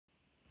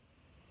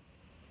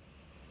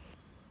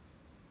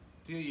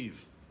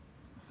Eve.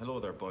 Hello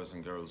there, boys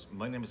and girls.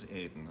 My name is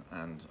Aidan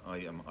and I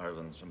am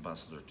Ireland's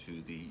ambassador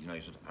to the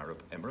United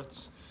Arab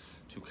Emirates,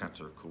 to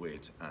Qatar,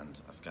 Kuwait and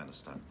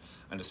Afghanistan.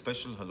 And a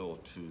special hello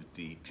to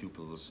the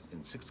pupils in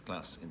 6th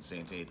class in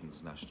St.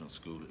 Aidan's National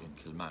School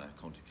in Kilmanagh,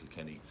 County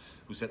Kilkenny,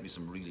 who sent me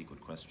some really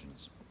good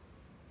questions.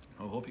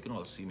 I hope you can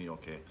all see me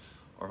okay.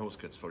 Our house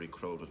gets very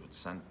crowded with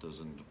Santas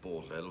and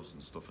bold elves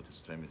and stuff at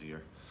this time of the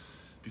year.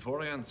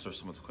 Before I answer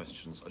some of the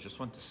questions, I just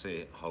want to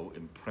say how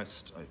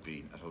impressed I've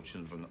been at how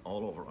children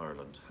all over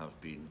Ireland have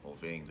been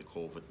obeying the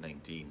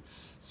COVID-19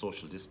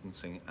 social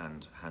distancing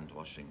and hand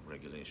washing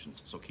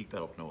regulations. So keep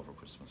that up now over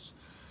Christmas.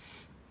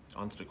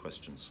 On to the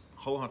questions.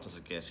 How hot does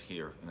it get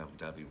here in Abu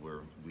Dhabi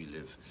where we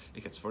live?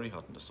 It gets very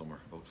hot in the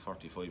summer, about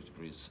 45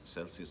 degrees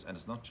Celsius, and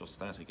it's not just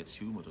that, it gets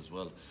humid as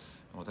well.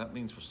 And what that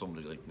means for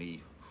somebody like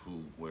me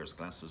who wears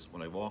glasses,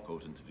 when I walk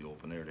out into the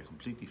open air, they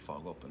completely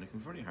fog up and it can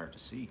be very hard to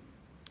see.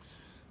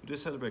 We do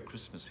celebrate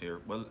Christmas here.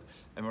 Well,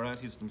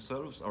 Emiratis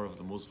themselves are of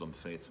the Muslim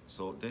faith,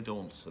 so they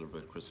don't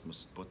celebrate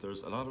Christmas, but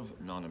there's a lot of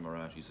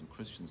non-Emiratis and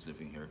Christians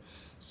living here,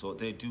 so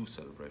they do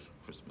celebrate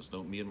Christmas.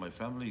 Now, me and my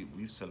family,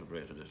 we've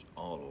celebrated it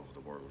all over the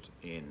world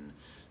in,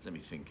 let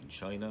me think, in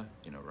China,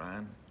 in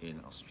Iran,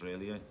 in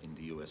Australia, in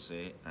the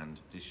USA,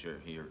 and this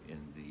year here in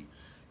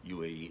the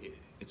UAE.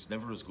 It's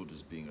never as good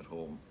as being at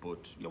home,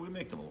 but yeah, we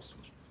make the most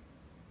of it.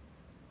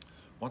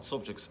 What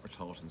subjects are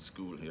taught in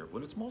school here?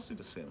 Well, it's mostly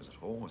the same as at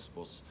home, I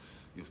suppose.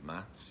 You have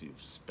maths, you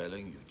have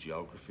spelling, you have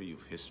geography, you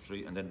have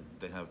history, and then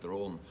they have their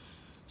own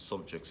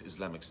subjects,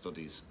 Islamic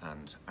studies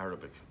and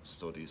Arabic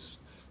studies.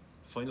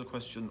 Final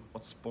question,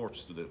 what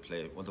sports do they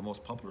play? Well, the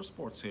most popular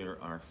sports here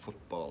are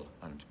football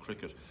and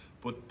cricket,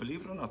 but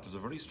believe it or not, there's a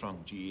very strong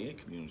GAA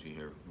community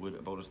here with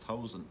about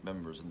 1,000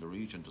 members in the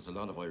region. There's a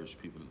lot of Irish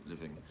people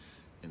living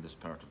in this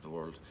part of the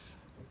world.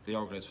 They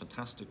organise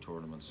fantastic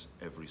tournaments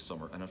every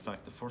summer, and in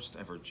fact the first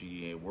ever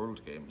GAA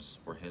World Games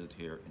were held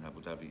here in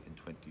Abu Dhabi in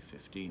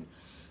 2015.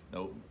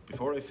 Now,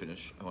 before I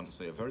finish, I want to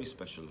say a very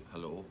special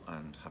hello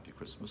and happy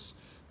Christmas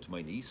to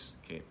my niece,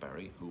 Kate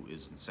Barry, who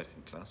is in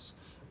 2nd class,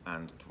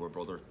 and to her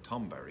brother,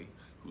 Tom Barry,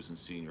 who's in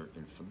senior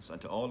infants, and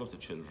to all of the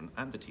children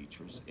and the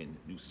teachers in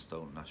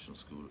Newcestown National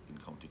School in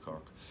County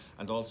Cork.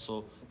 And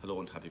also, hello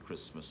and happy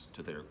Christmas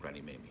to their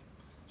Granny Mamie.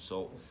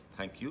 So,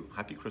 thank you,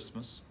 happy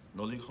Christmas,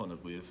 Nulli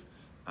Chonagwiv,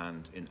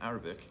 and in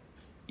Arabic,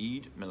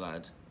 Eid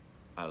Milad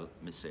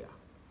al-Messiah.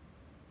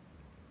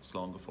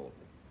 Slán go fóill.